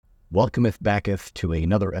Welcometh backeth to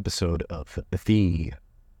another episode of the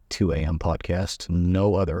 2 a.m. podcast.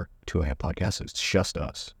 No other 2 a.m. podcast. It's just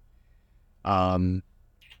us.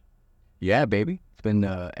 Yeah, baby. It's been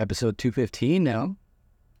episode 215 now.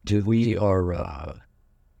 Dude, we are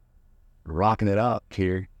rocking it up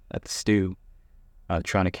here at the stew,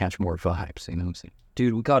 trying to catch more vibes. You know what I'm saying?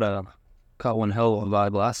 Dude, we caught one hell of a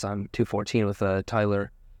vibe last time, 214 with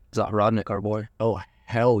Tyler Zaharodnik, our boy. Oh,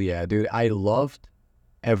 hell yeah, dude. I loved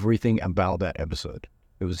everything about that episode.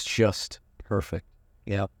 It was just perfect.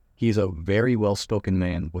 Yeah. He's a very well-spoken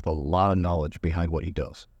man with a lot of knowledge behind what he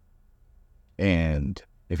does. And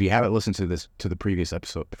if you haven't listened to the previous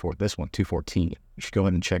episode before this one, 214, you should go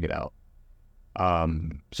ahead and check it out.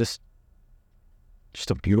 Just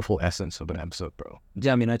a beautiful essence of an episode, bro.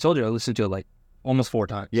 Yeah, I mean, I told you I listened to it like almost 4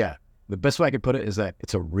 times. Yeah. The best way I could put it is that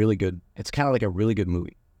it's kind of like a really good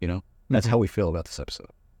movie, you know? That's how we feel about this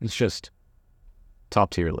episode. It's just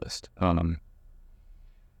top tier list.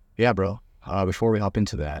 Yeah, bro. Before we hop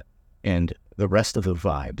into that and the rest of the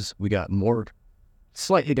vibes, we got more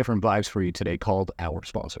slightly different vibes for you today called our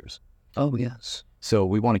sponsors. Oh, yes. So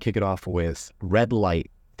we want to kick it off with red light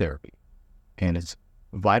therapy. And it's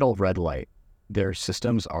Vital Red Light. Their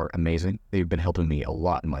systems are amazing. They've been helping me a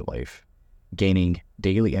lot in my life, gaining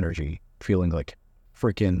daily energy, feeling like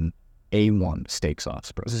freaking A1 steak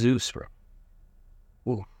sauce, bro. Zeus, bro.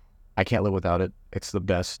 Ooh. I can't live without it. It's the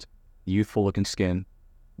best. Youthful looking skin,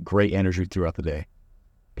 great energy throughout the day,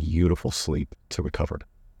 beautiful sleep to recovered.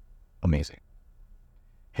 Amazing.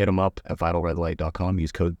 Hit them up at vitalredlight.com.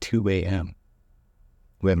 Use code 2AM.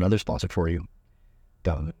 We have another sponsor for you.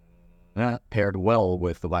 Paired well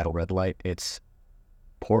with the Vital Red Light, it's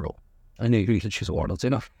Portal. I knew you could choose Portal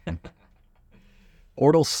too.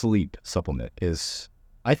 Portal Sleep Supplement is,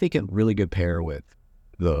 I think, a really good pair with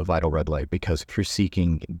the Vital Red Light, because if you're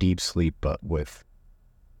seeking deep sleep but with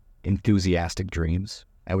enthusiastic dreams,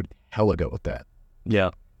 I would hella go with that.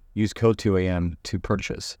 Yeah. Use code 2AM to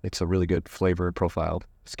purchase. It's a really good flavor profile.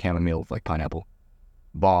 It's chamomile with like pineapple.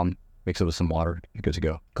 Bomb. Mix it with some water. You're good to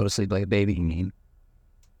go. Go to sleep like a baby.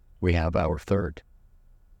 We have our third,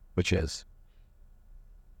 which is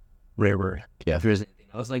Rare. Yeah. If there's anything,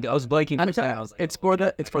 I was blanking. I was like,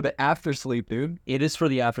 it's for the after sleep, dude. It is for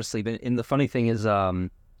the after sleep. And the funny thing is, or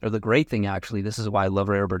the great thing actually, this is why I love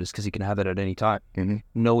Rare Bird, is because you can have it at any time. Mm-hmm.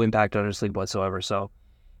 No impact on your sleep whatsoever. So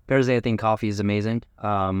Paraxanthine coffee is amazing.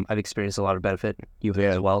 I've experienced a lot of benefit. You have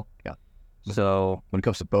as well. Yeah. So when it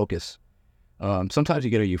comes to focus, sometimes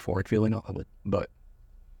you get a euphoric feeling of it, but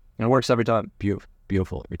it works every time.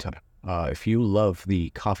 Beautiful every time. If you love the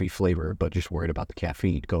coffee flavor but just worried about the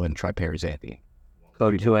caffeine, go ahead and try Paraxanthine.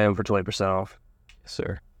 Code 2AM for 20% off. Yes,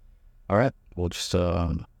 sir. All right. We'll just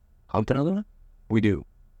hop to another one? We do.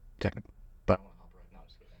 Technically. But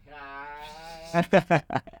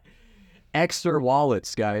Extra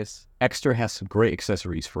wallets, guys. Extra has some great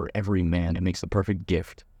accessories for every man. It makes the perfect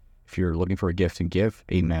gift. If you're looking for a gift to give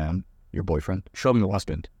a man, your boyfriend, show him the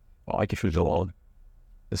husband. Well, I can show you the wallet.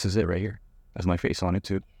 This is it right here. Has my face on it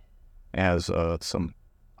too. It has some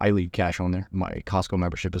iLead cash on there. My Costco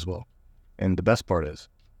membership as well. And the best part is,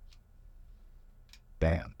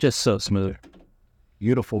 bam. Just so smooth.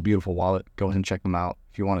 Beautiful, beautiful wallet. Go ahead and check them out.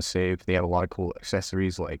 If you want to save, they have a lot of cool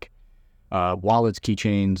accessories like wallets,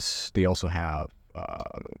 keychains. They also have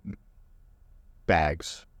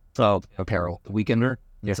bags, apparel. The Weekender?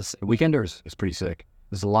 Yes, Weekender is pretty sick.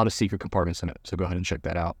 There's a lot of secret compartments in it, so go ahead and check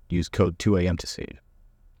that out. Use code 2AM to save.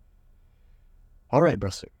 All right,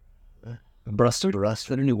 Bruster. Bruster? Is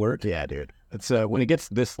that a new word? Yeah, dude. It's when it gets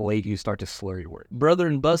this late, you start to slur your word. Brother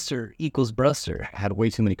and Buster equals Bruster. I had way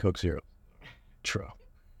too many Coke Zero. True.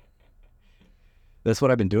 That's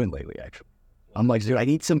what I've been doing lately, actually. I'm like, dude, I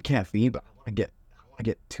need some caffeine, but I want to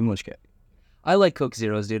get too much caffeine. I like Coke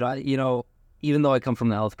Zeros, dude. Even though I come from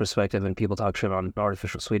the health perspective and people talk shit on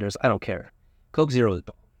artificial sweeteners, I don't care. Coke Zero is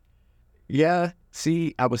bomb. Yeah.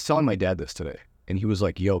 See, I was telling my dad this today, and he was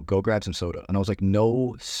like, yo, go grab some soda. And I was like,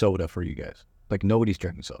 no soda for you guys. Like, nobody's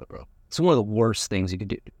drinking soda, bro. It's one of the worst things you could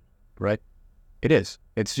do. Right? It is.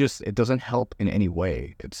 It's just, it doesn't help in any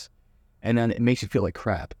way. And then it makes you feel like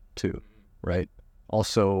crap, too. Right?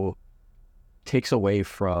 Also, takes away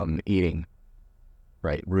from eating,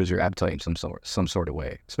 right? Ruins your appetite in some sort of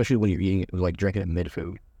way. Especially when you're eating it, like drinking it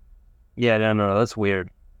mid-food. Yeah, no, that's weird.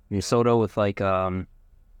 Soda with like, for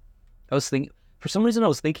some reason I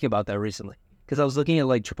was thinking about that recently. Because I was looking at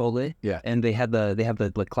like Chipotle, yeah, and they have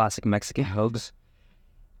the like classic Mexican Cokes,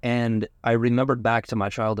 and I remembered back to my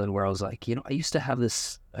childhood where I was like, I used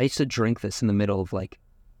to drink this in the middle of like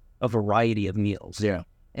a variety of meals, yeah,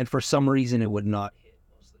 and for some reason it would not hit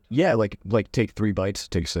most of the time. Yeah, like take 3 bites,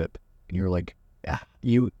 take a sip, and you're like,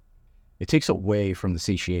 It takes away from the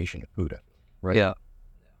satiation of food, right? Yeah.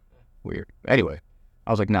 Weird. Anyway,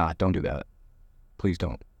 I was like, nah, don't do that. Please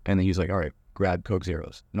don't. And then he was like, all right, grab Coke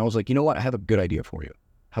Zeros. And I was like, you know what? I have a good idea for you.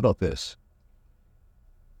 How about this?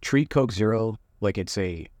 Treat Coke Zero like it's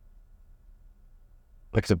a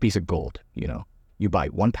piece of gold, you know? You buy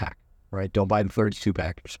 1 pack, right? Don't buy the 32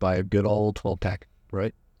 pack. Just buy a good old 12 pack,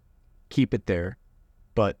 right? Keep it there,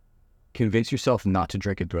 but convince yourself not to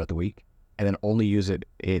drink it throughout the week, and then only use it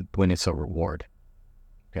when it's a reward.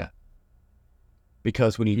 Okay.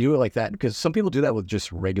 Because when you do it like that, because some people do that with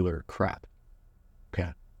just regular crap. Okay.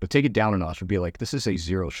 But take it down a notch and be like, this is a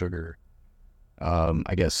 0 sugar,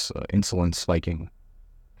 insulin spiking.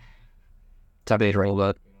 Debatable,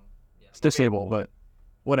 but It's disable, but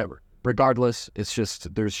whatever. Regardless,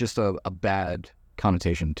 there's just a bad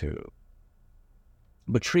connotation to.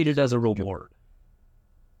 but treat it as a reward.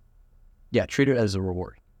 Yeah, treat it as a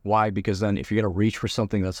reward. Why? Because then if you're going to reach for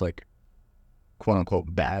something that's like, quote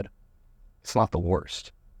unquote, bad, it's not the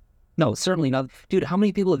worst. No, certainly not. Dude, how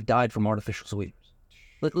many people have died from artificial sweeteners?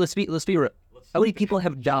 Let's be real. How many people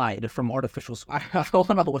have died from artificial sweeteners? I don't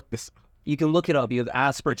want to look this up. You can look it up. You have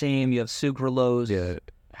aspartame, you have sucralose. Yeah.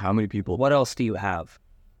 How many people? What else do you have?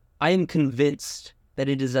 I am convinced that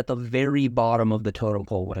it is at the very bottom of the totem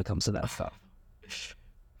pole when it comes to that stuff.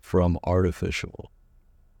 From artificial.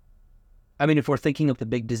 I mean, if we're thinking of the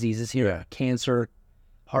big diseases here, Yeah. cancer,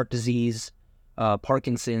 heart disease,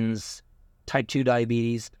 Parkinson's, type 2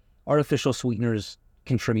 diabetes, artificial sweeteners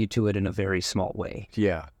contribute to it in a very small way,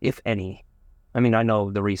 Yeah. if any. I mean, I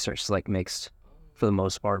know the research is like mixed for the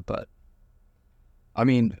most part, but I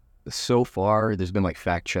mean, so far there's been like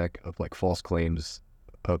fact check of like false claim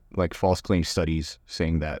studies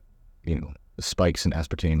saying that, you know, the spikes in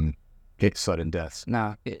aspartame get sudden deaths.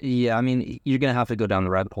 Nah. yeah, I mean, you're going to have to go down the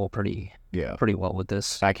rabbit hole pretty Yeah. well with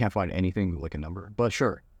this. I can't find anything like a number, but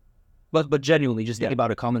sure. But genuinely, just think Yeah.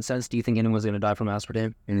 about it, common sense. Do you think anyone's going to die from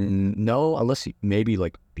aspartame? No, unless maybe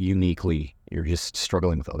like uniquely you're just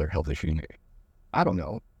struggling with other health issues. I don't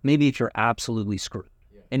know. Maybe if you're absolutely screwed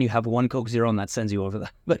and you have 1 Coke Zero and that sends you over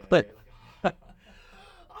that. But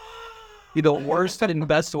you're the worst and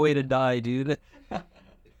best way to die, dude.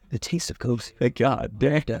 The taste of Coke Zero. Thank God.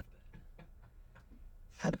 Damn.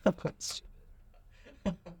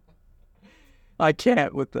 I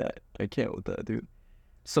can't with that. Dude.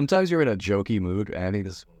 Sometimes you're in a jokey mood, and I think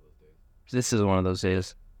This is one of those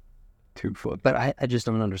days. too fun. But I just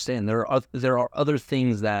don't understand. There are other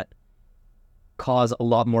things that cause a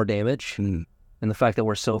lot more damage, and the fact that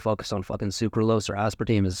we're so focused on fucking sucralose or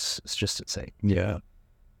aspartame is just insane. Yeah.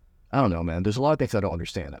 I don't know, man. There's a lot of things I don't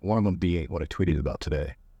understand. One of them being what I tweeted about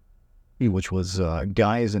today, which was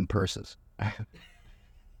guys in purses.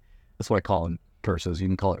 That's what I call them, purses. You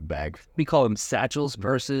can call it a bag. We call them satchels,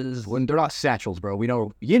 purses. When they're not satchels, bro. We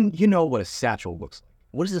know you know what a satchel looks like.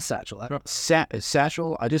 What is a satchel? I don't.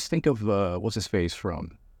 Satchel. I just think of what's his face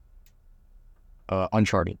from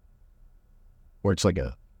Uncharted, where it's like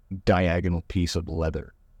a diagonal piece of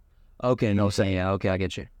leather. Okay, no, saying yeah. Okay, I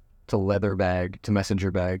get you. It's a leather bag, it's a messenger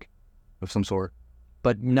bag of some sort.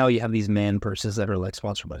 But now you have these man purses that are like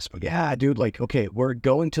sponsored by Spaghetti. Yeah, dude. Like, okay, we're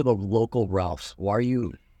going to the local Ralph's. Why are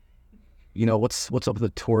you? You know what's up with the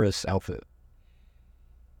tourist outfit?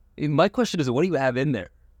 My question is, what do you have in there?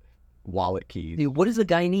 Wallet keys. Dude, what does the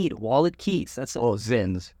guy need? Wallet keys. That's Oh,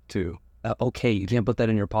 Zins too. okay. You can't put that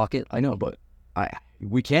in your pocket. I know, but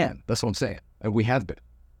we can. That's what I'm saying. And we have been.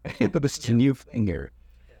 But it's a new thing here,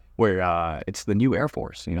 where it's the new Air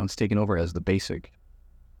Force. You know, it's taken over as the basic.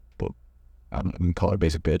 But I don't know, we can call it a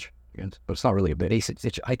basic bitch, I guess, but it's not really a bitch.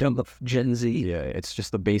 Basic item of Gen Z. Yeah, it's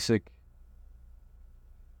just the basic.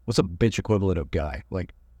 What's a bitch equivalent of guy?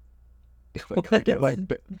 Like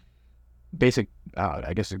basic.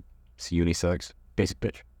 I guess it's unisex. Basic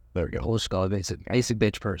bitch. There we go. Polish scholar basic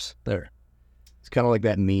bitch purse. There. It's kind of like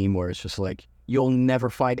that meme where it's just like, you'll never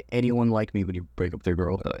find anyone like me when you break up with your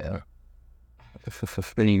girl. Oh yeah.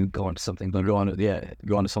 Then you go on to something. Go on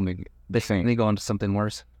to something. This Then thing. you go on to something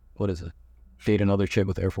worse. What is it? Date another chick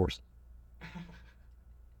with Air Force.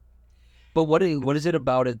 But what is it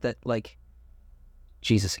about it that, like,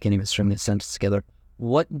 Jesus, I can't even string this sentence together.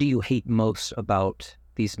 What do you hate most about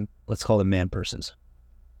these, let's call them man purses?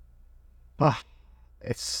 I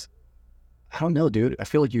don't know, dude. I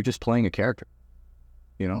feel like you're just playing a character.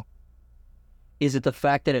 You know? Is it the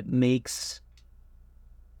fact that it's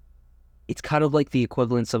kind of like the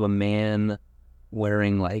equivalence of a man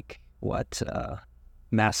wearing, like,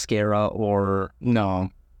 mascara or... No.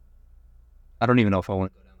 I don't even know if I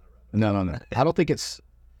want to go down that road. No. I don't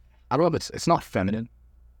know if it's not feminine.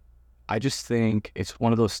 I just think it's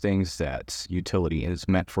one of those things that's utility and it's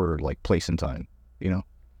meant for like place and time, you know?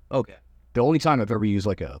 Okay. The only time I've ever used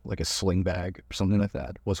like a sling bag or something like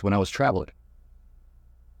that was when I was traveling.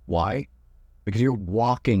 Why? Because you're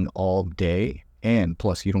walking all day, and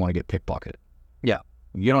plus you don't want to get pickpocketed. Yeah.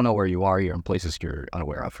 You don't know where you are. You're in places you're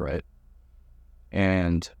unaware of, right?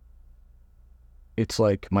 And it's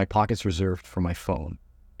like my pocket's reserved for my phone,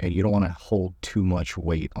 and you don't want to hold too much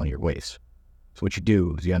weight on your waist. So what you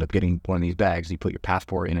do is you end up getting one of these bags. You put your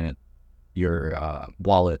passport in it, your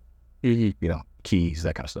wallet, you know, keys,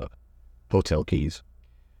 that kind of stuff, hotel keys.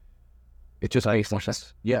 It just makes more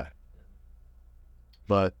sense. Yeah.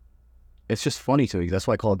 But it's just funny to me. That's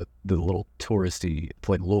why I call it the little touristy,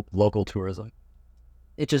 like local tourism.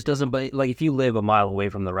 It just doesn't, but like if you live a mile away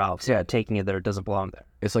from the Ralphs, yeah, taking it there, it doesn't belong there.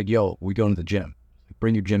 It's like, yo, we going to the gym.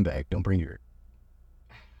 Bring your gym bag. Don't bring your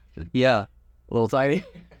little tiny.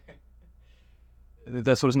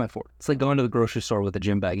 That's what it's meant for. It's like going to the grocery store with a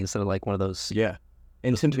gym bag instead of like one of those. Yeah.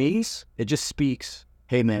 And to me, it just speaks,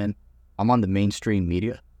 hey, man, I'm on the mainstream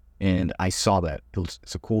media, and I saw that.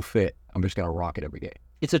 It's a cool fit. I'm just going to rock it every day.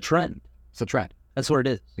 It's a trend. It's a trend. That's what it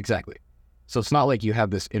is. Exactly. So it's not like you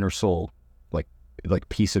have this inner soul, like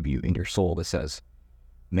piece of you in your soul that says,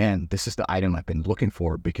 man, this is the item I've been looking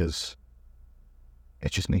for because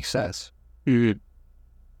it just makes sense. Mm-hmm.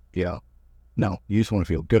 You know? No, you just want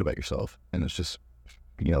to feel good about yourself. And it's just,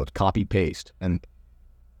 you know, copy paste. And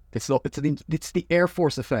it's the Air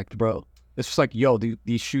Force effect, bro. It's just like, yo,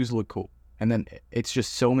 these shoes look cool. And then it's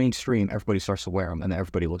just so mainstream, everybody starts to wear them, and then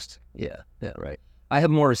everybody looks, Yeah. right? I have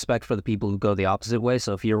more respect for the people who go the opposite way.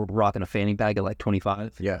 So if you're rocking a fanny bag at like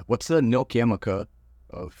 25. Yeah. What's the Nokiamaka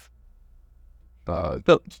of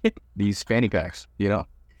these fanny packs, you know?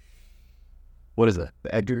 What is that? The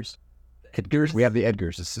Edgars? Edgars? We have the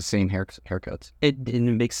Edgars. It's the same haircuts.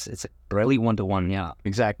 It's really 1-to-1, yeah.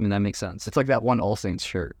 Exactly. I mean, that makes sense. It's like that one All Saints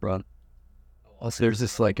shirt, bro. There's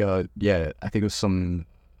this like, I think it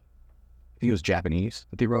was Japanese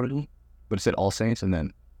that they wrote it in, but it said All Saints, and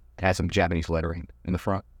then it had some Japanese lettering in the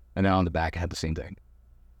front, and then on the back it had the same thing.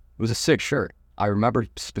 It was a sick shirt. I remember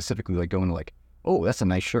specifically like going like, oh, that's a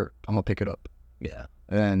nice shirt. I'm gonna pick it up. Yeah.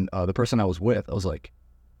 And the person I was with, I was like,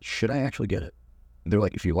 should I actually get it? And they're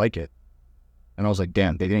like, if you like it. And I was like,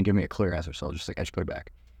 damn, they didn't give me a clear answer, so I was just like, I should put it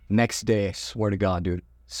back. Next day, I swear to God, dude,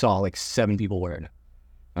 saw like 7 people wearing it,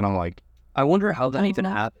 and I'm like, I wonder how that even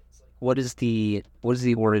happens. What is the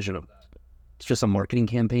origin of that? It's just a marketing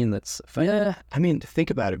campaign that's. yeah. I mean,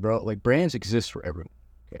 think about it, bro. Like brands exist for everyone.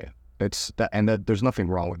 Okay, it's that, and that there's nothing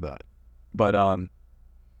wrong with that. But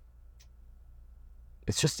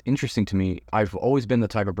it's just interesting to me. I've always been the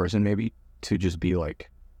type of person maybe to just be like,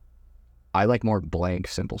 I like more blank,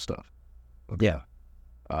 simple stuff. Yeah.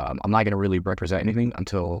 I'm not gonna really represent anything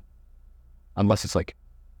unless it's like,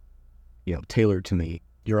 you know, tailored to me.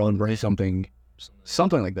 Your own brand,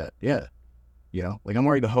 something like that. Yeah. You know, like I'm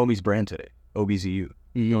wearing the Homies brand today. OBZU.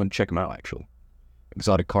 You go and check them out, actually.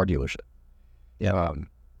 Exotic car dealership. Yeah.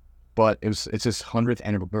 But it's his 100th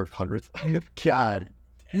anniversary. 100th? God.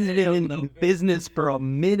 He's in the business for a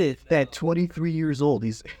minute. At 23 years old,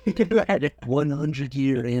 he's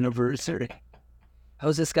 100-year anniversary.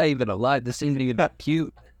 How's this guy even alive? This isn't even that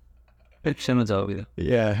cute.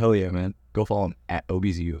 Yeah, hell yeah, man. Go follow him at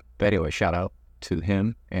OBZU. But anyway, shout out to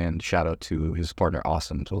him and shout out to his partner,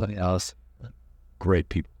 Austin. So else, great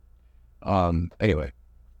people. Anyway,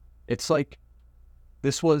 it's like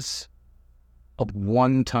this was a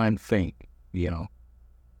one-time thing, you know,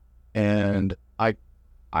 and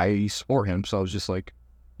I swore him, so I was just like,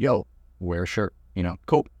 yo, wear a shirt, you know,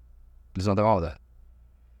 cool. There's nothing wrong with that.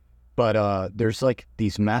 But there's like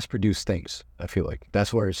these mass-produced things, I feel like.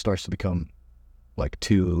 That's where it starts to become like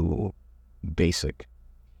too basic.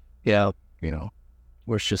 Yeah. You know?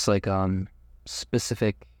 Where it's just like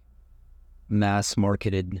specific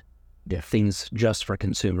mass-marketed things just for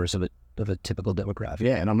consumers of a typical demographic.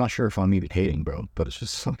 Yeah, and I'm not sure if I'm even hating, bro, but it's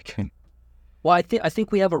just like... Well, I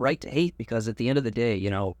think we have a right to hate because at the end of the day, you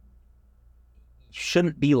know, you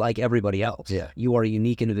shouldn't be like everybody else. Yeah. You are a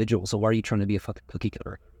unique individual, so why are you trying to be a fucking cookie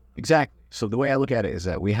cutter? Exactly. So the way I look at it is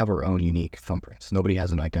that we have our own unique thumbprints. Nobody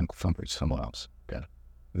has an identical thumbprint to someone else. Okay?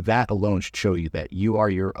 That alone should show you that you are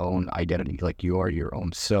your own identity, like you are your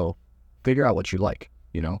own self. Figure out what you like,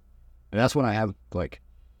 you know? And that's when I have, like,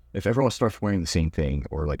 if everyone starts wearing the same thing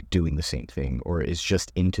or, like, doing the same thing or is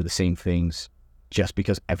just into the same things just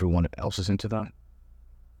because everyone else is into them,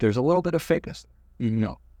 there's a little bit of fakeness, you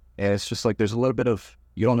know? And it's just like there's a little bit of,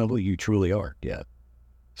 you don't know who you truly are yet.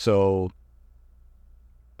 So...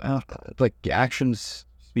 like actions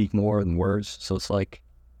speak more than words, so it's like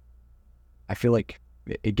I feel like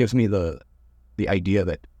it gives me the idea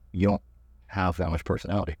that you don't have that much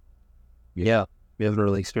personality. Yeah, we haven't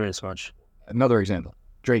really experienced much. Another example,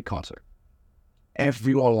 Drake concert.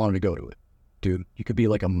 everyone wanted to go to it. Dude, you could be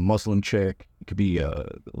like a Muslim chick. You could be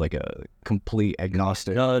like a complete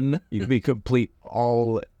agnostic. None. You could be complete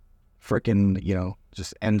all freaking,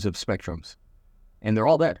 just ends of spectrums. And they're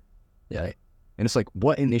all there. Yeah. And it's like,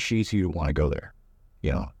 what initiates you to want to go there?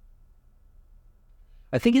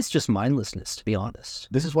 I think it's just mindlessness, to be honest.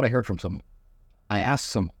 This is what I heard from someone. I asked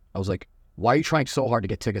someone, I was like, why are you trying so hard to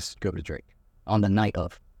get tickets to go to Drake on the night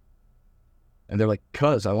of? And they're like,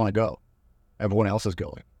 cause I want to go. Everyone else is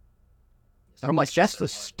going. And I'm like, that's the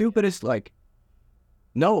stupidest,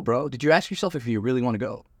 no, bro. Did you ask yourself if you really want to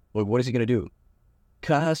go? Like, what is he going to do?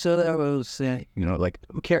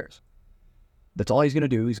 Who cares? That's all he's going to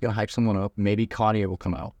do. He's going to hype someone up. Maybe Kanye will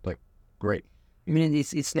come out. Like, great. I mean,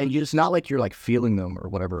 it's not like you're like feeling them or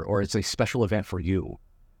whatever, or it's a special event for you.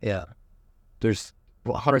 Yeah. There's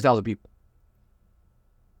 100,000 people.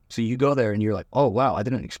 So you go there and you're like, oh, wow, I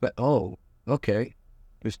didn't expect, oh, okay.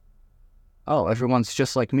 Everyone's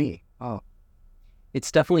just like me. Oh.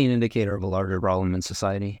 It's definitely an indicator of a larger problem in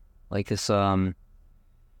society. Like this,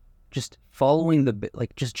 just following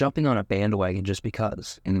just jumping on a bandwagon just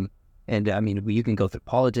because. And I mean, you can go through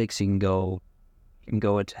politics, you can go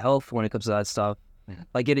into health when it comes to that stuff. Yeah.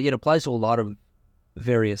 Like it applies to a lot of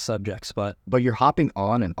various subjects, but you're hopping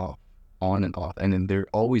on and off, and then they're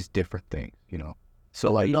always different things,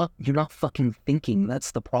 So like, you're not fucking thinking.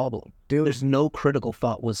 That's the problem, dude. There's no critical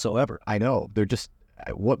thought whatsoever. I know. They're just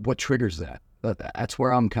what triggers that? That's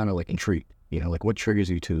where I'm kind of like intrigued. Like what triggers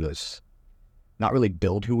you to this? Not really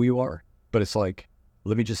build who you are, but it's like,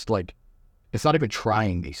 let me just like, it's not even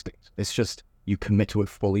trying these things. It's just you commit to it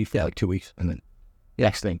fully for like 2 weeks, and then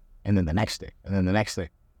next thing, and then the next thing, and then the next thing.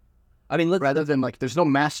 I mean, rather than like, there's no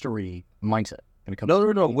mastery mindset when it comes.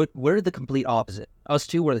 No. We're the complete opposite. Us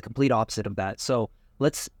two were the complete opposite of that. So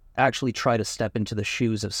let's actually try to step into the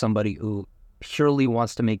shoes of somebody who purely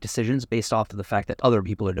wants to make decisions based off of the fact that other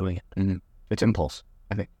people are doing it. Mm-hmm. It's impulse,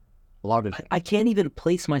 I think. A lot of it. I can't even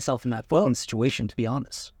place myself in that fucking situation, to be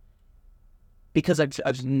honest, because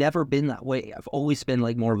I've never been that way. I've always been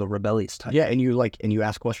like more of a rebellious type. Yeah, and you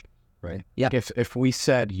ask questions, right? Yeah. Like if we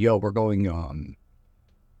said, yo, we're going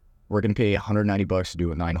we're gonna pay $190 to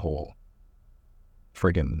do a 9-hole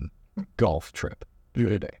friggin' golf trip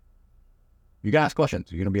today. You gotta ask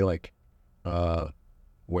questions. You're gonna be like,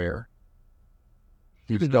 where?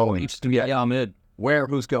 Who's going? Yeah, I'm in. Where?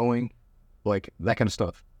 Who's going? Like that kind of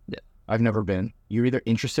stuff. Yeah. I've never been. You're either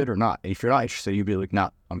interested or not. If you're not interested, you'd be like, nah,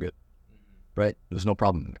 I'm good. Right? There's no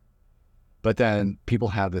problem there. But then people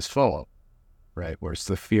have this FOMO, right? Where it's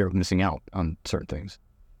the fear of missing out on certain things.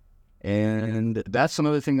 And that's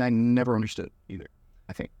another thing I never understood either,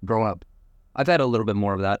 I think, growing up. I've had a little bit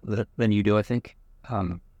more of that than you do, I think.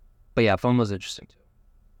 But yeah, FOMO's interesting too.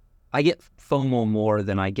 I get FOMO more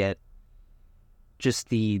than I get just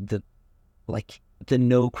the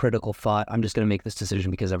no critical thought. I'm just going to make this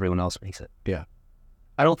decision because everyone else makes it. Yeah.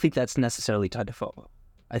 I don't think that's necessarily tied to FOMO.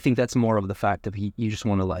 I think that's more of the fact of you just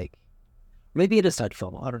want to maybe it is tied to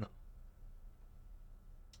FOMO. I don't know.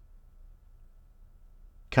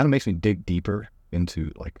 Kind of makes me dig deeper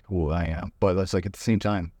into who I am. But that's at the same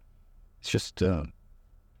time, it's just,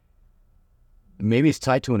 maybe it's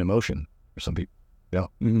tied to an emotion for some people.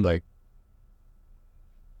 Mm-hmm.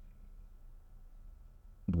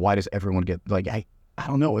 Why does everyone get I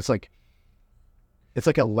don't know. It's like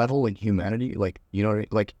a level in humanity.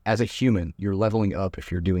 As a human, you're leveling up if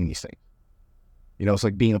you're doing these things. It's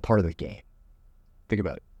like being a part of the game. Think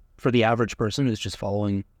about it. For the average person who's just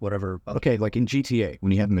following whatever. Okay, like in GTA,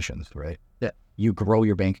 when you have missions, right? Yeah. You grow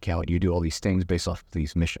your bank account. You do all these things based off of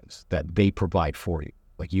these missions that they provide for you.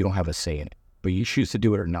 You don't have a say in it, but you choose to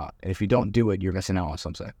do it or not. And if you don't do it, you're missing out on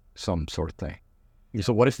some sort of thing. Yeah.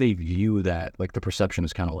 So what if they view that, the perception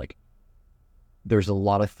is kind of there's a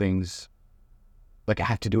lot of things, I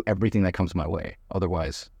have to do everything that comes my way.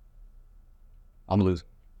 Otherwise, I'm losing.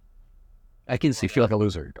 I can see. You feel like a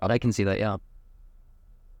loser. I can see that, yeah.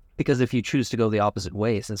 Because if you choose to go the opposite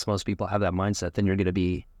way, since most people have that mindset, then you're going to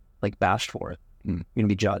be bashed for it. You're going to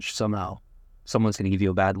be judged somehow. Someone's going to give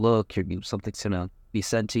you a bad look. Something's going to be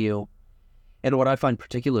said to you. And what I find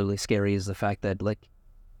particularly scary is the fact that,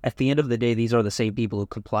 at the end of the day, these are the same people who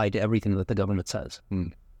comply to everything that the government says.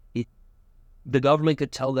 The government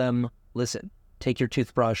could tell them, listen, take your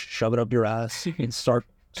toothbrush, shove it up your ass, and start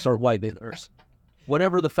wiping yours.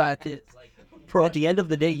 Whatever the fact is. At the end of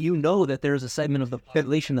the day, you know that there's a segment of the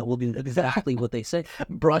population that will do exactly what they say.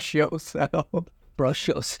 Brush yourself. Brush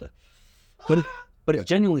yourself. But it's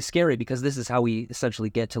genuinely scary because this is how we essentially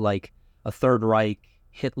get to a Third Reich,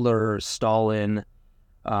 Hitler, Stalin,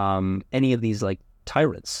 any of these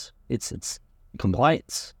tyrants. It's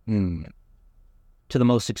compliance to the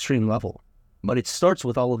most extreme level. But it starts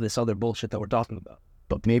with all of this other bullshit that we're talking about.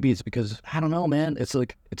 But maybe it's because, I don't know, man. It's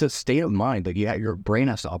like, it's a state of mind. Like, yeah, your brain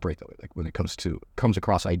has to operate that way. Like when it comes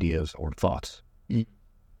across ideas or thoughts. Mm.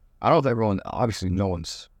 I don't know if everyone, obviously no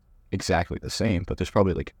one's exactly the same, but there's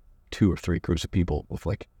probably like 2 or 3 groups of people with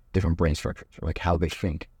like different brain structures or like how they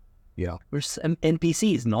think. Yeah. We're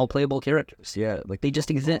NPCs, non-playable characters. Yeah. Like They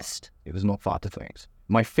just exist. there's no thought to things.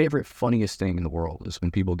 My favorite, funniest thing in the world is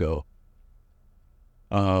when people go,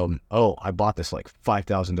 oh, I bought this like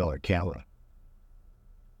 $5,000 camera.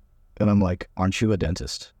 And I'm like, aren't you a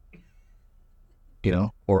dentist? You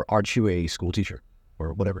know, or aren't you a school teacher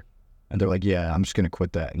or whatever? And they're like, yeah, I'm just going to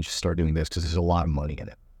quit that and just start doing this because there's a lot of money in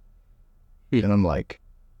it. Yeah. And I'm like,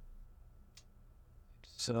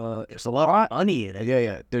 So there's a lot of money in it.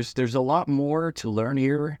 yeah. There's a lot more to learn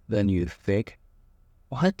here than you think,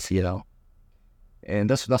 What? you know? And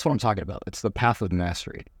that's what I'm talking about. It's the path of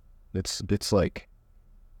mastery. It's like,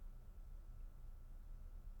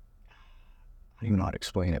 I don't even know how to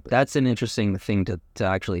explain it. But That's an interesting thing to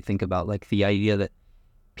actually think about. Like the idea that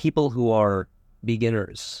people who are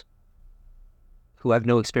beginners, who have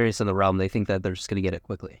no experience in the realm, they think that they're just going to get it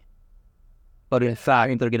quickly. But in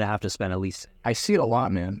fact, they're going to have to spend at least... I see it a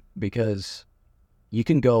lot, man, because you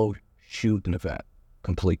can go shoot an event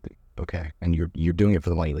completely, okay? And you're doing it for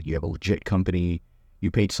the money. Like, you have a legit company. You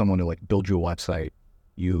paid someone to, like, build you a website.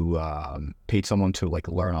 You paid someone to, like,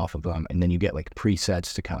 learn off of them. And then you get, like,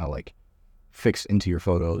 presets to kind of, like, fix into your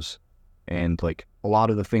photos. And, like, a lot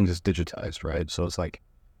of the things is digitized, right? So it's like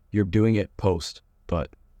you're doing it post,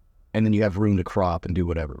 and then you have room to crop and do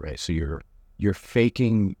whatever, right? So you're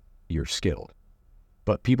faking your skill.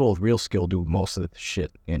 But people with real skill do most of the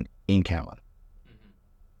shit in camera,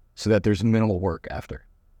 so that there's minimal work after,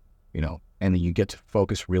 you know, and then you get to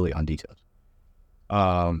focus really on details.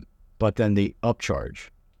 But then the upcharge,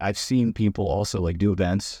 I've seen people also like do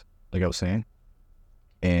events, like I was saying,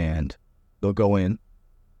 and they'll go in,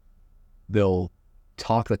 they'll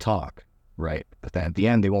talk the talk, right? But then at the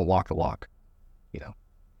end, they won't walk the walk, you know.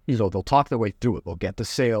 So they'll talk their way through it. They'll get the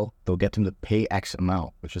sale. They'll get them to pay X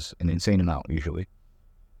amount, which is an insane amount usually.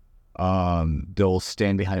 They'll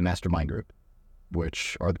stand behind a mastermind group,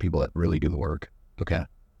 which are the people that really do the work. Okay.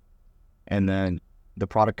 And then the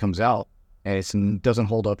product comes out and it doesn't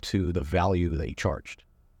hold up to the value that you charged.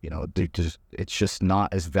 You know, it's just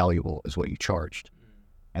not as valuable as what you charged.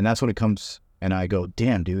 And that's when it comes, and I go,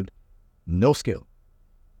 damn, dude, no skill.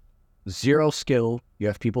 Zero skill. You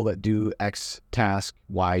have people that do X task,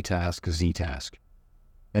 Y task, Z task.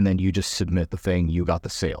 And then you just submit the thing, you got the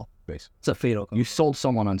sale, basically. It's a fatal. You sold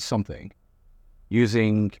someone on something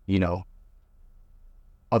using, you know,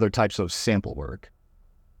 other types of sample work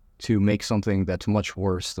to make something that's much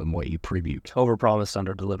worse than what you previewed. Overpromised,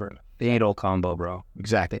 under-delivered. The ain't old combo, bro.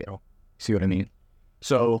 Exactly. See what I mean?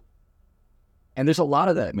 So, and there's a lot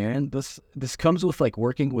of that, man. This comes with like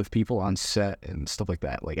working with people on set and stuff like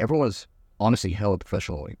that. Like everyone's honestly hella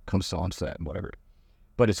professional when it comes to on set and whatever.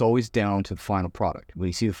 But it's always down to the final product. When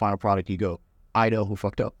you see the final product, you go, I know who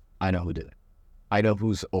fucked up. I know who did it. I know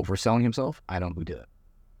who's overselling himself. I know who did it.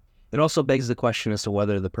 It also begs the question as to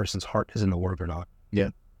whether the person's heart is in the work or not. Yeah.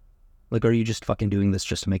 Like, are you just fucking doing this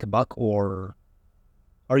just to make a buck, or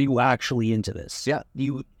are you actually into this? Yeah.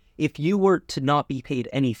 If you were to not be paid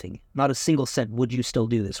anything, not a single cent, would you still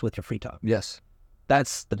do this with your free time? Yes.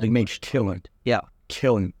 That's the It big makes killing. Yeah.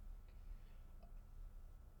 Killing.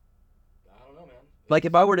 I don't know, man. Like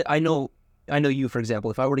if I were to, I know you, for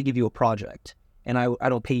example, if I were to give you a project and I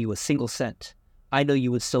don't pay you a single cent, I know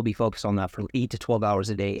you would still be focused on that for 8 to 12 hours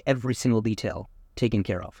a day, every single detail taken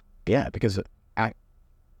care of. Yeah, because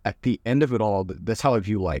at the end of it all, that's how I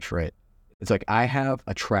view life, right? It's like I have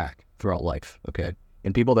a track throughout life, okay?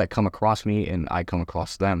 And people that come across me and I come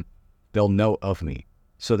across them, they'll know of me.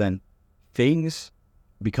 So then things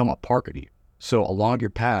become a part of you. So along your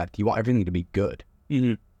path, you want everything to be good.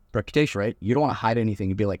 Mm-hmm. Reputation, right? You don't want to hide anything.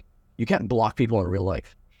 You'd be like, you can't block people in real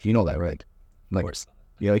life. You know that, right? Like, Of course.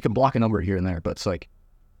 you know, you can block a number here and there, but it's like,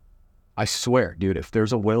 I swear, dude, if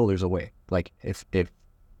there's a will, there's a way. Like, if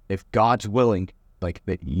God's willing, like,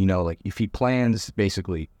 that, you know, like, if he plans,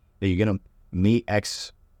 basically, that you're going to meet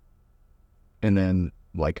X, and then,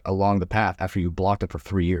 like, along the path, after you blocked it for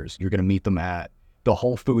 3 years, you're going to meet them at the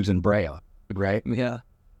Whole Foods in Brea, right? Yeah.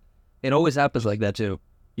 It always happens like that, too.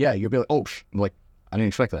 Yeah, you'll be like, oh, like, I didn't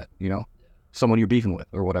expect that, you know? Someone you're beefing with,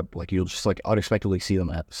 or whatever, like, you'll just, like, unexpectedly see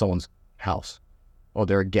them at someone's house. Oh,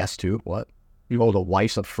 they're a guest, too? What? Oh, the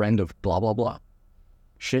wife's a friend of blah, blah, blah.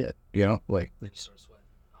 Shit, you know? Like, Then you start sweating.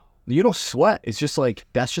 you don't sweat. It's just like,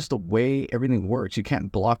 that's just the way everything works. You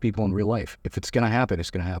can't block people in real life. If it's going to happen,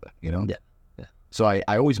 it's going to happen, you know? Yeah. Yeah. So I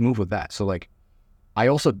always move with that. So like, I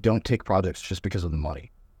also don't take projects just because of the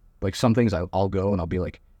money. Like some things I'll go and I'll be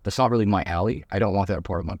like, that's not really my alley. I don't want that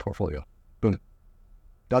part of my portfolio. Boom.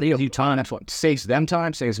 That'll give you time. That's what saves them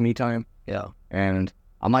time, saves me time. Yeah. And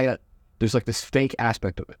I'm not, there's like this fake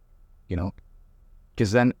aspect of it, you know?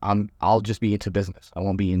 Because then I'll just be into business. I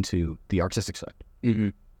won't be into the artistic side, Mm-hmm.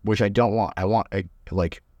 which I don't want. I want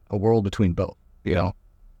a world between both, you know?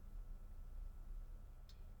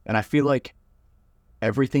 And I feel like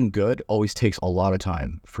everything good always takes a lot of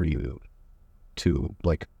time for you to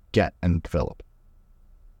like get and develop.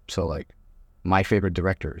 So like my favorite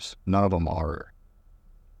directors, none of them are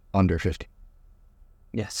under 50.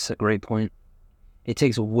 Yes, a great point. It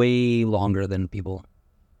takes way longer than people.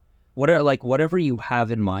 Whatever you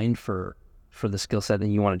have in mind for the skill set that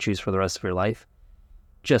you want to choose for the rest of your life,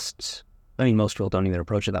 most people don't even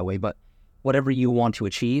approach it that way, but whatever you want to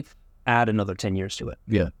achieve, add another 10 years to it.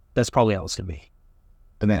 Yeah. That's probably how it's going to be.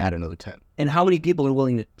 And then add another 10. And how many people are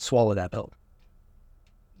willing to swallow that pill?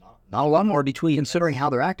 Not a lot more, Or between. considering how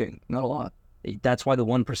they're acting. Not a lot. That's why the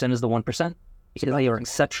 1% is the 1%. Because they are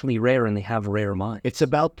exceptionally rare and they have rare minds. It's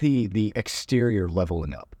about the exterior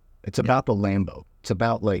leveling up. It's about the Lambo. It's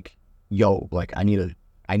about like, yo, like I need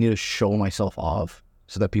to show myself off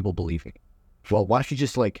so that people believe me. Well, why don't you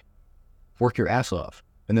just like work your ass off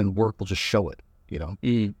and then work will just show it, you know?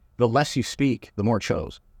 The less you speak, the more it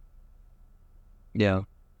shows. Yeah.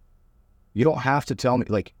 You don't have to tell me,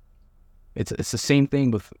 like, it's the same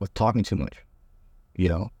thing with talking too much, you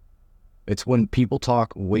know? It's when people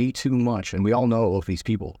talk way too much, and we all know of these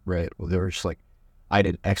people, right? Well, they're just like, I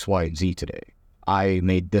did X, Y, and Z today. I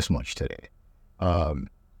made this much today. I'm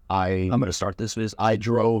going to start this business. I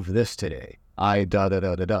drove this today. I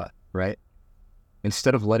da-da-da-da-da, right?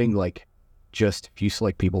 Instead of letting, like, just if you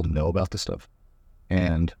select people know about this stuff,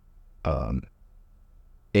 and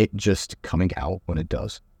it just coming out when it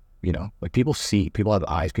does, you know? Like, people see, people have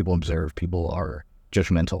eyes, people observe, people are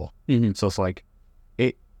judgmental. Mm-hmm. So it's like,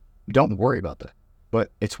 don't worry about that.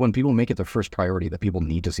 But it's when people make it their first priority that people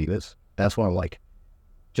need to see this. That's when I'm like,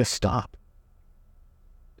 just stop.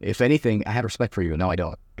 If anything, I had respect for you. Now I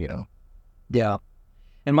don't, you know? Yeah.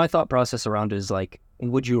 And my thought process around it is like,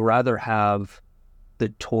 would you rather have the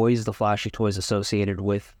toys, the flashy toys associated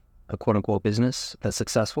with a quote unquote business that's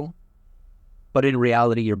successful, but in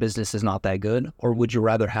reality, your business is not that good? Or would you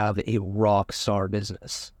rather have a rock star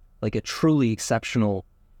business, like a truly exceptional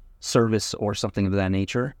service or something of that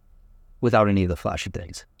nature without any of the flashy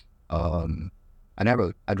things?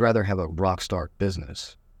 I'd rather have a rock star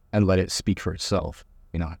business and let it speak for itself,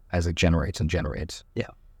 you know, as it generates and generates. Yeah.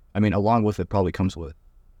 I mean, along with it probably comes with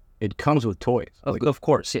toys. Of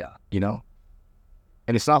course, yeah. You know?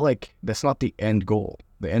 And it's not like, that's not the end goal.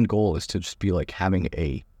 The end goal is to just be like having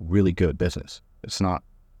a really good business. It's not,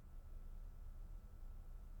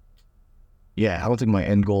 yeah, I don't think my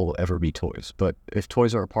end goal will ever be toys, but if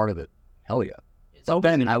toys are a part of it, hell yeah. So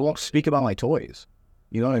then I won't speak about my toys.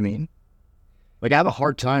 You know what I mean? Like I have a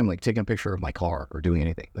hard time like taking a picture of my car or doing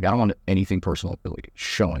anything. Like I don't want anything personal really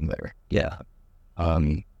showing there. Yeah.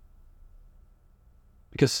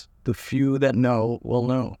 Because the few that know will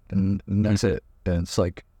know, and that's it. And it's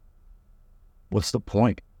like, what's the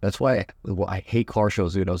point? That's why I hate car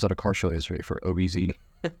shows, dude. I was at a car show yesterday for OBZ.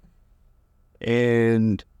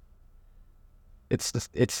 And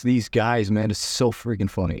it's these guys, man. It's so freaking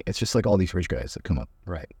funny. It's just like all these rich guys that come up,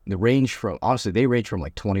 right? They range from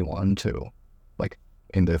like 21 to like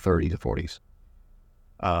in their 30s to 40s.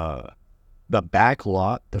 The back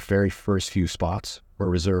lot, the very first few spots were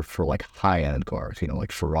reserved for like high-end cars, you know,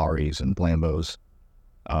 like Ferraris and Lambos.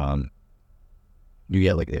 You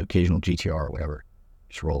get like the occasional GTR or whatever,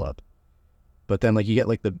 just roll up. But then like you get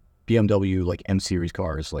like the BMW like M series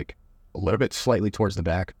cars, like a little bit slightly towards the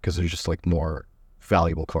back because there's just like more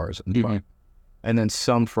valuable cars in the front. And then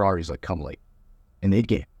some Ferraris like come late, and they'd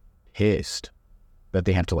get pissed that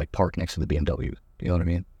they have to like park next to the BMW. You know what I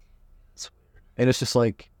mean? And it's just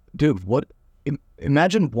like, dude,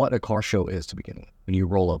 imagine what a car show is to begin with. When you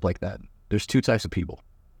roll up like that, there's two types of people.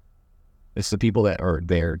 It's the people that are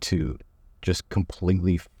there to just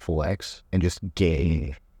completely flex and just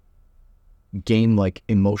gain like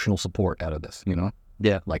emotional support out of this, you know?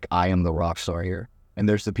 Yeah. Like I am the rock star here. And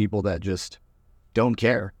there's the people that just don't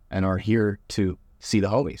care and are here to see the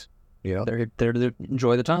homies, you know? They're there to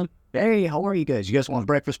enjoy the time. Hey, how are you guys? You guys want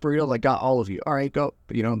breakfast burrito? I got all of you. All right, go.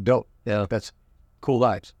 You know, dope. Yeah. That's cool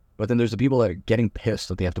vibes. But then there's the people that are getting pissed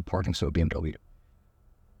that they have to park next to a BMW.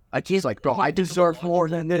 He's like, bro, I deserve more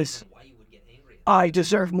than this. I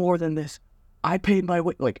deserve more than this. I paid my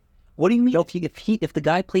way. Like, what do you mean? If the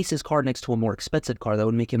guy placed his car next to a more expensive car, that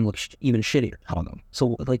would make him look even shittier. I don't know.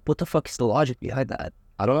 So, like, what the fuck is the logic behind that?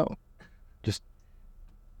 I don't know. Just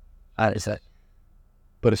Is that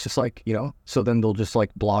But it's just like, so then they'll just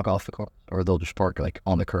like block off the car, or they'll just park like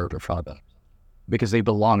on the curb or front of them because they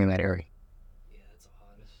belong in that area. Yeah, that's the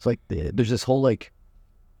hottest. It's like there's this whole like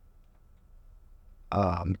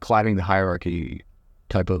climbing the hierarchy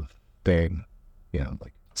type of thing,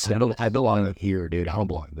 like I belong here, dude. I don't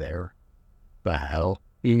belong there. The hell?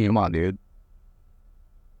 Come on, dude.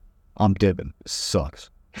 I'm dipping. It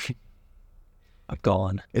sucks. I'm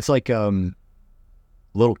gone. It's like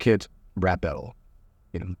little kids rap battle.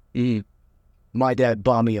 My dad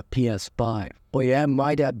bought me a PS5. Oh yeah,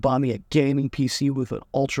 my dad bought me a gaming PC with an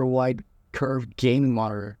ultra-wide curved gaming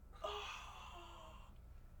monitor.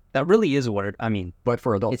 That really is weird. I mean, But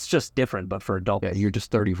for adults. it's just different, but for adults. Yeah, you're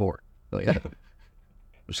just 34. So, yeah.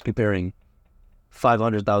 Just comparing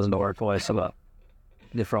 $500,000 toys to a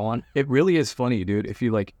different one. It really is funny, dude, if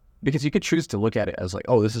you like, because you could choose to look at it as like,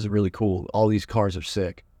 oh, this is really cool. All these cars are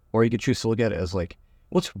sick. Or you could choose to look at it as like,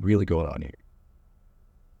 what's really going on here?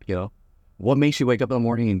 What makes you wake up in the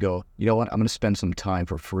morning and go, you know what, I'm going to spend some time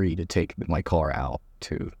for free to take my car out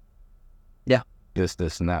to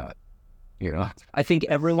this, and that, I think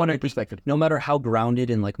everyone, no matter how grounded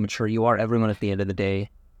and like mature you are, everyone at the end of the day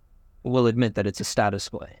will admit that it's a status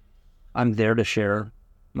play. I'm there to share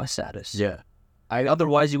my status. Yeah.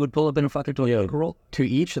 Otherwise, you would pull up in a fucking Toyota Corolla. To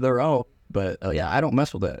each their own, but I don't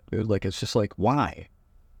mess with that, dude. Like, it's just like, why?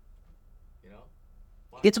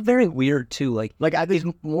 It's very weird too. Like, There's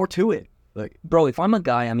more to it. Like, bro, if I'm a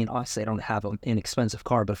guy, I mean, obviously I don't have an inexpensive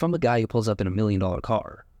car, but if I'm a guy who pulls up in $1 million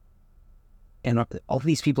car, and all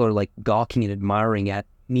these people are like gawking and admiring at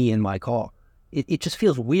me in my car, it just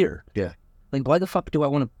feels weird. Yeah. Like, why the fuck do I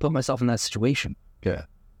want to put myself in that situation? Yeah.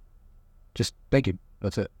 Just thank you.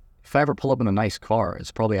 That's it. If I ever pull up in a nice car,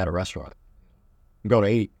 it's probably at a restaurant. Go to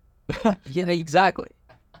eat. Yeah, exactly.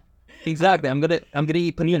 Exactly. I'm gonna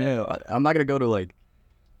eat panini. I'm not gonna go to like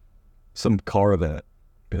some car event.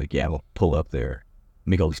 Be like, yeah, we'll pull up there.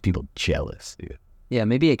 Make all these people jealous, dude. Yeah,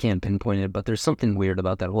 maybe I can't pinpoint it, but there's something weird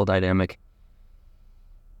about that whole dynamic.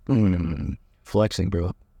 Flexing,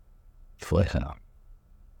 bro. Flexing.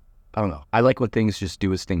 I don't know. I like when things just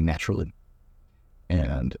do its thing naturally.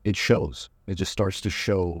 And it shows. It just starts to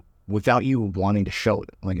show without you wanting to show it.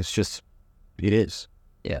 Like, it is.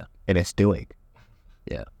 Yeah. And it's doing.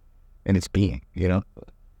 Yeah. And it's being,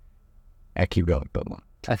 I keep going, but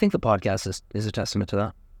I think the podcast is a testament to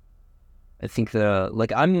that. I think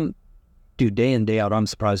day in, day out, I'm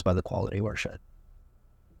surprised by the quality of our shit.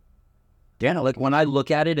 Yeah, like when I look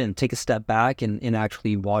at it and take a step back and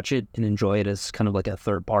actually watch it and enjoy it as kind of like a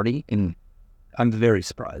third party, I'm very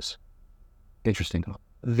surprised. Interesting.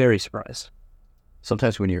 Very surprised.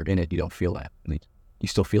 Sometimes when you're in it, you don't feel that. You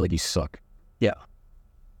still feel like you suck. Yeah.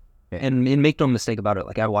 And make no mistake about it,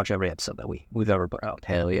 like I watch every episode that we've ever put out.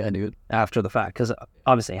 Hell yeah, dude. After the fact, because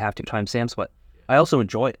obviously I have to timestamps, but I also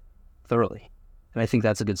enjoy it thoroughly. And I think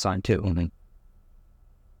that's a good sign too. Mm-hmm.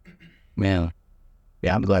 Man.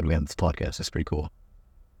 Yeah, I'm glad we have this podcast. It's pretty cool.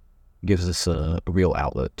 It gives us a real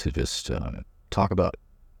outlet to just talk about,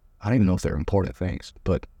 I don't even know if they're important things,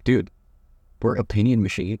 but dude, we're opinion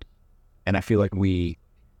machine. And I feel like we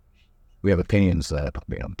have opinions that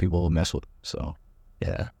people will mess with. So,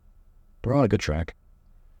 yeah. We're on a good track.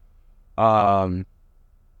 Yeah,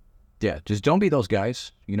 just don't be those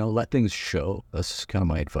guys. Let things show. That's kind of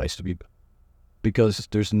my advice to people. Because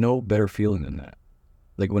there's no better feeling than that.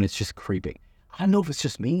 Like when it's just creeping. I don't know if it's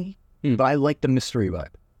just me, but I like the mystery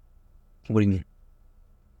vibe. What do you mean?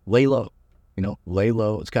 Lay low. Lay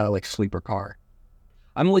low. It's kind of like sleeper car.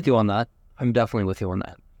 I'm with you on that. I'm definitely with you on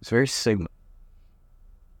that. It's very Sigma.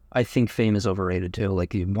 I think fame is overrated too.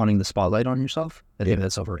 Like you wanting the spotlight on yourself. I think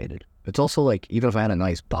that's overrated. It's also like, even if I had a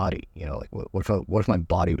nice body, like what if my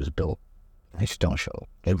body was built? I just don't show.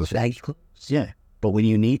 It was baggy clothes. Yeah. But when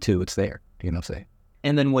you need to, it's there. You know what I'm saying?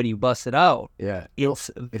 And then when you bust it out, yeah, it's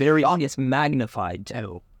very obvious, magnified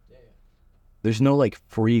too. There's no like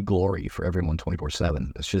free glory for everyone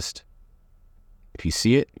 24/7. It's just, if you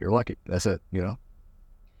see it, you're lucky. That's it, Yeah,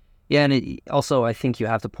 and also I think you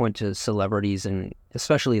have to point to celebrities, and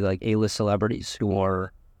especially like A-list celebrities who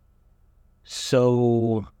are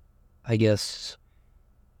so, I guess,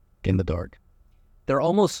 in the dark. They're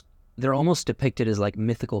almost depicted as like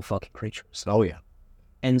mythical fucking creatures. Oh yeah.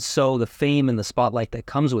 And so the fame and the spotlight that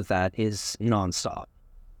comes with that is nonstop.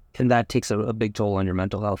 And that takes a big toll on your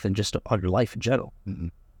mental health and just on your life in general. Mm-hmm.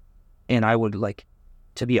 And I would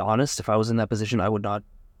to be honest, if I was in that position,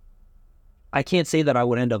 I can't say that I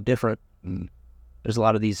would end up different. There's a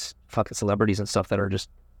lot of these fucking celebrities and stuff that are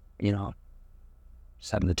just,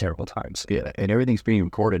 just having the terrible times. Yeah, and everything's being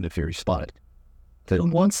recorded if you're spotted.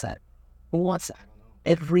 Who wants that? Who wants that?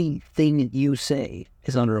 Everything you say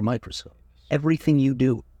is under a microscope. Everything you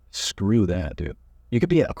do. Screw that, dude. You could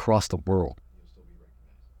be across the world.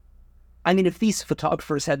 I mean, if these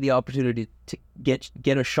photographers had the opportunity to get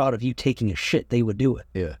a shot of you taking a shit, they would do it.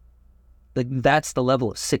 Yeah. Like, that's the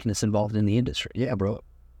level of sickness involved in the industry. Yeah, bro.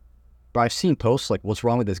 But I've seen posts like, what's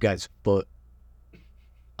wrong with this guy's foot?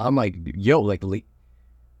 I'm like, yo, like,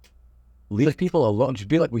 leave people alone. Just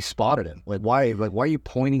be like, we spotted him. Like, why are you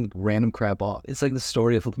pointing random crap off? It's like the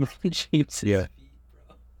story of LeBron James. Yeah.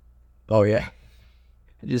 Oh, yeah.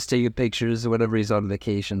 Just taking pictures whenever he's on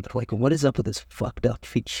vacation. They're like, what is up with this fucked up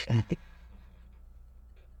feet?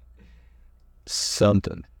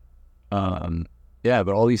 Something. Yeah,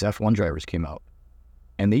 but all these F1 drivers came out.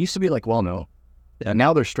 And they used to be like, well, no. And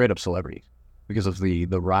now they're straight up celebrities because of the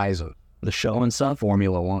rise of The show and stuff.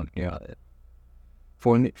 Formula One. Yeah.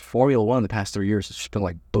 Formula One in the past 3 years has just been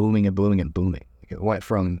like booming and booming and booming. Like, it went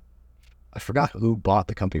from, I forgot who bought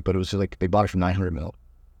the company, but it was just like they bought it for 900 mil.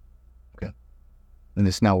 Okay. And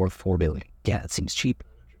it's now worth $4 billion. Yeah, it seems cheap.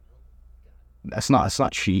 It's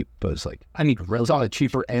not cheap, but it's like, I mean, it's on the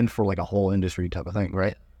cheaper end for like a whole industry type of thing,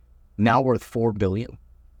 right? Now worth $4 billion.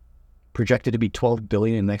 Projected to be $12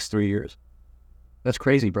 billion in the next 3 years. That's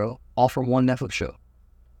crazy, bro. All from one Netflix show.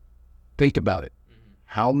 Think about it.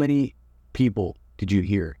 How many people did you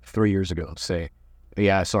hear 3 years ago say,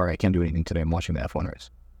 yeah, sorry, I can't do anything today. I'm watching the F1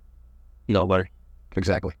 race. nobody.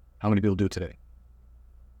 Exactly. How many people do it today?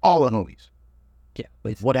 All the homies. Yeah.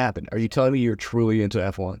 Wait. What happened? Are you telling me you're truly into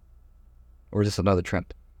F1? Or is this another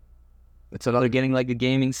trend? It's another They're getting like a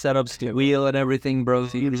gaming setup, wheel and everything, bro.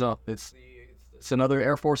 It's another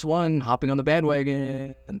Air Force One hopping on the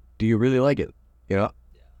bandwagon. Do you really like it? You know?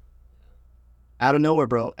 Yeah. Out of nowhere,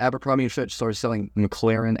 bro, Abercrombie & Fitch started selling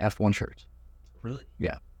McLaren F1 shirts. Really?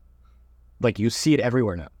 Yeah. Like, you see it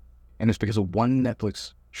everywhere now. And it's because of one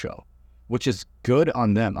Netflix show, which is good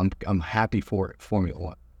on them. I'm happy for it, Formula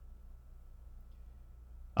One.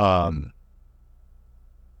 I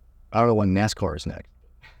don't know when NASCAR is next.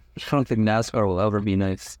 I don't think NASCAR will ever be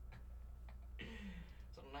nice.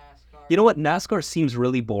 You know what? NASCAR seems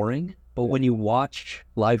really boring, but when you watch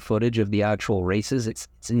live footage of the actual races, it's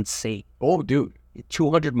insane. Oh, dude.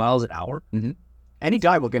 200 miles an hour? Mm-hmm. Any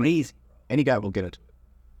guy will get it. Any guy will get into it.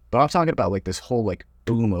 But I'm talking about like this whole like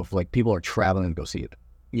boom of like people are traveling to go see it.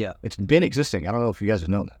 Yeah. It's been existing. I don't know if you guys have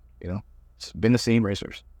known that, you know? It's been the same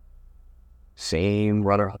racers. Same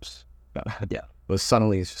runner-ups. Yeah. But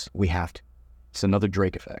suddenly it's just, we have to. It's another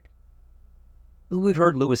Drake effect. We've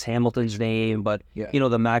heard Lewis Hamilton's name, but, you know,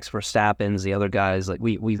 the Max Verstappens, the other guys, like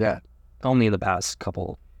we've only in the past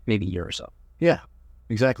couple, maybe year or so. Yeah,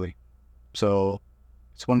 exactly. So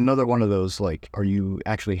it's another one of those, like, are you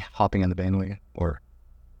actually hopping on the bandwagon or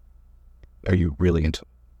are you really into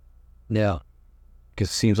it? Yeah. Because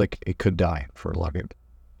it seems like it could die for a lot of people.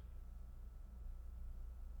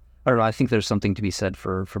 I don't know. I think there's something to be said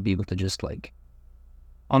for people to just like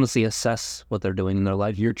honestly assess what they're doing in their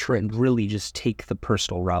life. You're trying to really just take the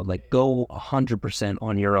personal route, like go 100%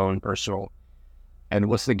 on your own personal. And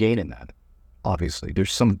what's the gain in that? Obviously,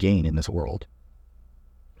 there's some gain in this world.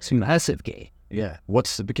 It's a massive gain. Yeah.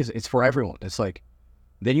 Because it's for everyone. It's like,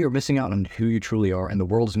 then you're missing out on who you truly are, and the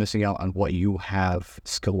world's missing out on what you have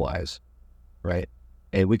skill-wise, right?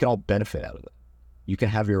 And we can all benefit out of it. You can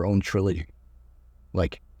have your own trilogy,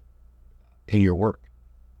 like, in your work.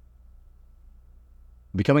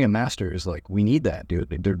 Becoming a master is like, we need that, dude.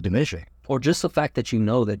 They're diminishing. Or just the fact that you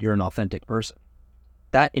know that you're an authentic person.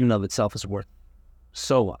 That in and of itself is worth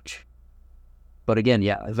so much. But again,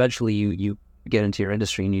 yeah, eventually you get into your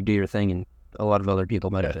industry and you do your thing, and a lot of other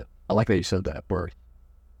people benefit. I like that you said that word.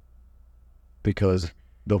 Because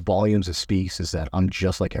the volumes it speaks is that I'm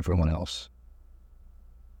just like everyone else.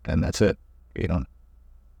 And that's it. You know,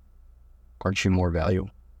 aren't you more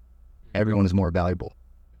valuable? Everyone is more valuable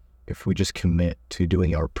if we just commit to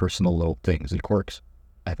doing our personal little things and quirks,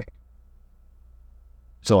 I think.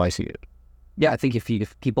 So I see it. Yeah, I think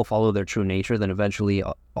if people follow their true nature, then eventually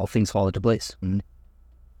all things fall into place. Mm-hmm.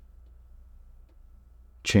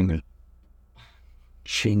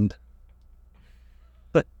 Chinged.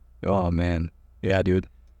 Oh, man. Yeah, dude.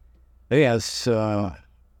 Yeah, it's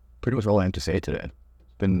pretty much all I have to say today.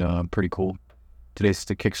 It's been pretty cool. Today's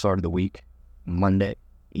the kickstart of the week, Monday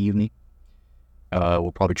evening.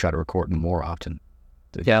 We'll probably try to record more often.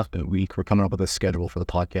 The week. We're coming up with a schedule for the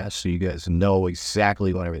podcast, so you guys know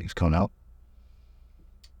exactly when everything's coming out.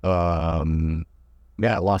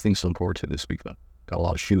 Yeah, a lot of things to look forward to this week, though. Got a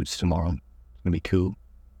lot of shoots tomorrow. It's gonna be cool.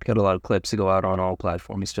 Got a lot of clips to go out on all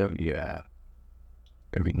platforms too. Yeah,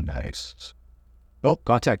 gonna be nice. Oh,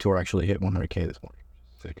 Contact Tour actually hit 100K this morning.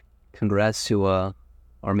 Sick. Congrats to our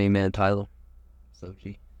main man Tyler. So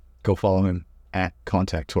gee. Go follow him at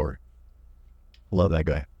Contact Tour. Love that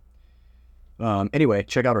guy. Anyway,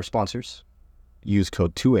 check out our sponsors. Use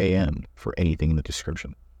code 2AM for anything in the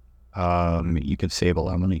description. You can save a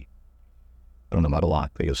lot of money. I don't know about a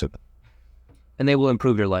lot, but you'll save it. And they will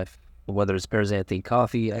improve your life, whether it's Perzanthi,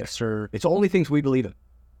 coffee, extra. It's only things we believe in.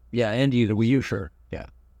 Yeah, and you, we use sure. Yeah.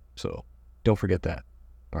 So don't forget that.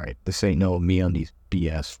 All right. This ain't no me on these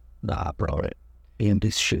BS. Nah, bro. All right. And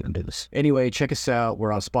this shit and this. Anyway, check us out.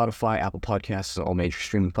 We're on Spotify, Apple Podcasts, all major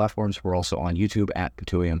streaming platforms. We're also on YouTube at the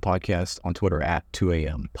 2AM Podcast, on Twitter at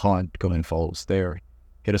 2AM Pod. Go ahead and follow us there.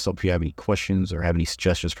 Hit us up if you have any questions or have any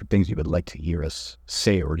suggestions for things you would like to hear us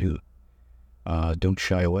say or do. Don't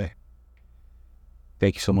shy away.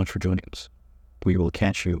 Thank you so much for joining us. We will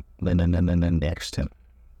catch you in the next time.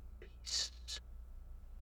 Peace.